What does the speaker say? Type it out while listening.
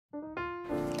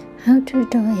How to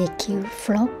draw a cute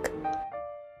flock?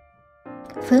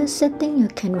 First, setting your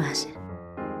canvas.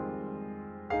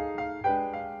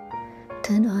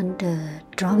 Turn on the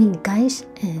drawing guides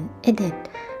and edit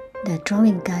the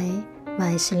drawing guide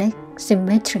by select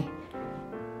symmetry.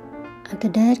 After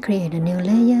that, create a new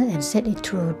layer and set it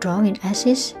to drawing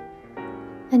axis.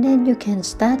 And then you can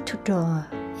start to draw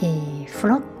a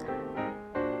flock.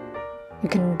 You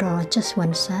can draw just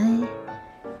one side.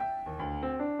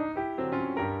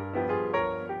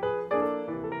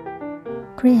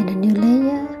 Create a new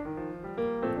layer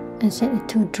and set it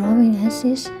to drawing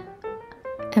axis.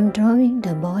 I'm drawing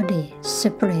the body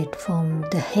separate from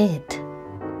the head.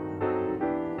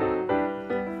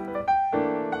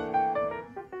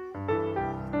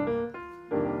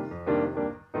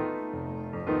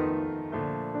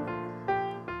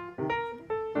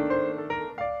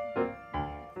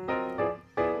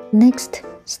 Next,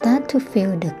 start to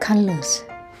fill the colors.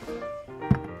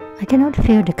 I cannot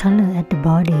fill the color at the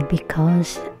body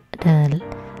because the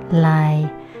line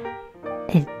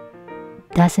it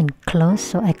doesn't close,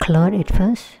 so I close it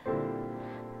first.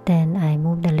 Then I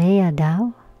move the layer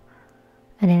down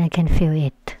and then I can fill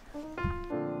it.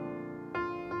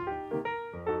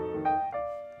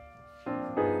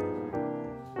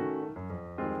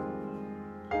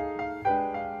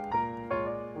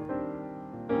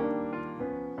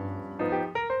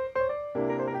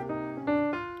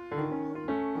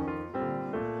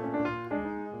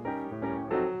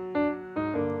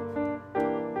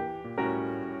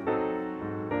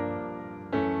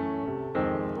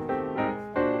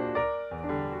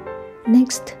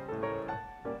 Next,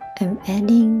 I'm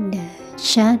adding the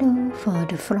shadow for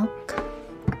the flock.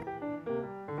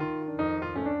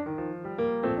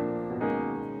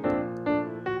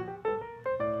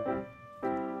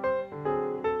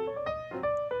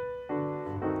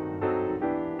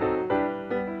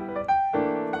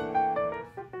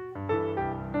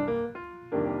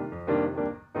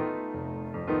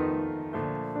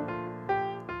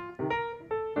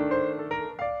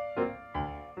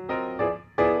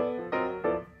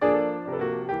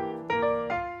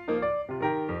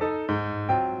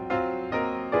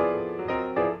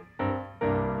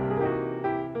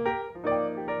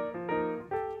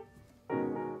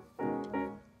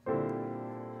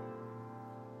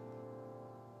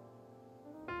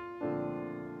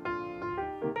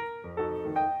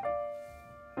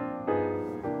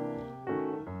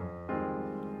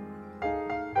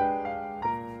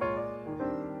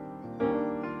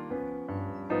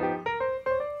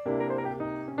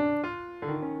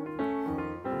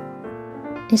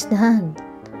 It's done.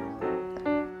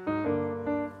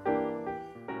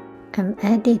 I'm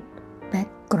adding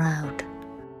background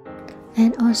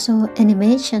and also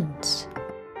animations.